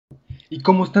¿Y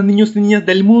cómo están, niños y niñas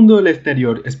del mundo del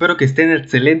exterior? Espero que estén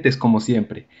excelentes como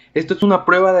siempre. Esto es una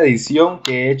prueba de edición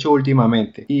que he hecho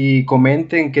últimamente. Y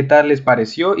comenten qué tal les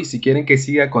pareció y si quieren que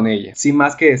siga con ella. Sin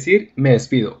más que decir, me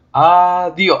despido.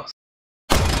 ¡Adiós!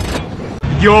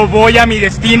 Yo voy a mi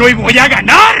destino y voy a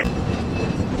ganar.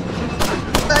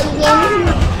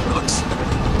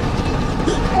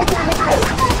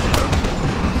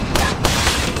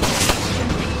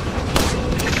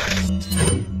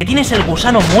 Que tienes el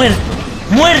gusano muerto.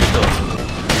 ¡Muerto!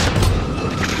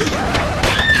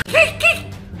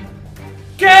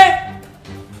 ¿Qué?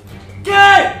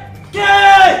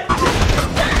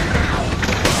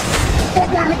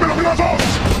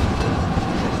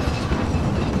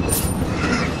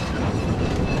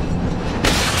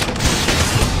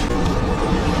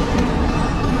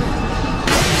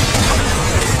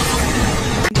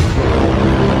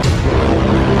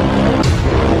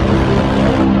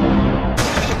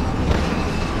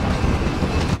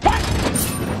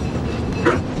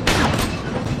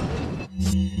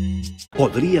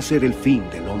 Podría ser el fin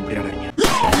del hombre araña.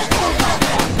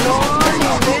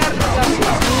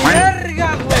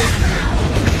 ¡Verga, güey!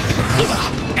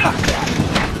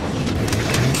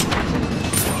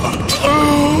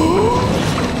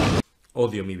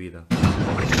 Odio mi vida.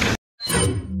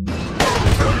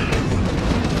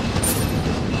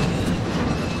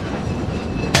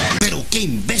 ¡Pero qué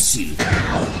imbécil!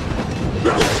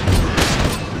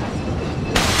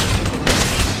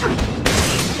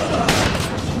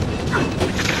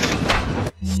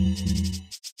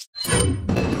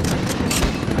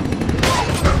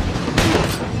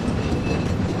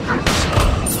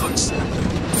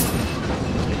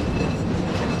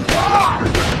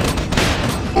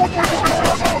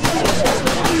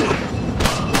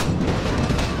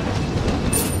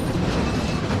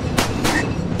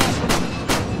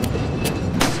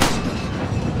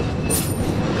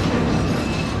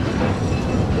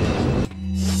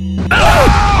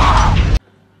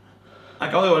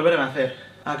 Acabo de volver a nacer.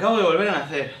 Acabo de volver a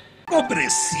nacer.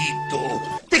 ¡Pobrecito!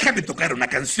 Déjame tocar una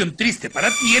canción triste para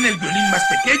ti en el violín más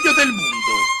pequeño del mundo.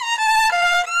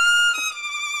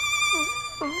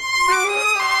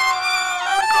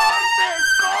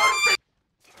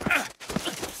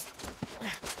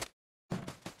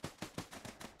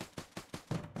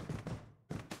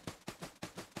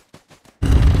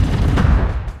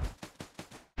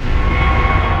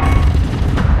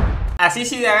 Así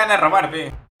sí da gana de robar,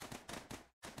 pe.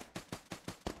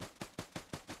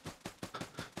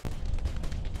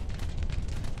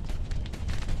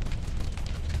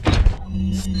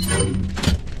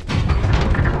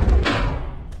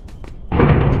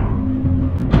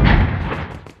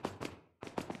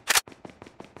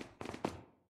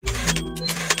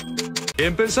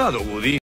 Bien pensado, Woody.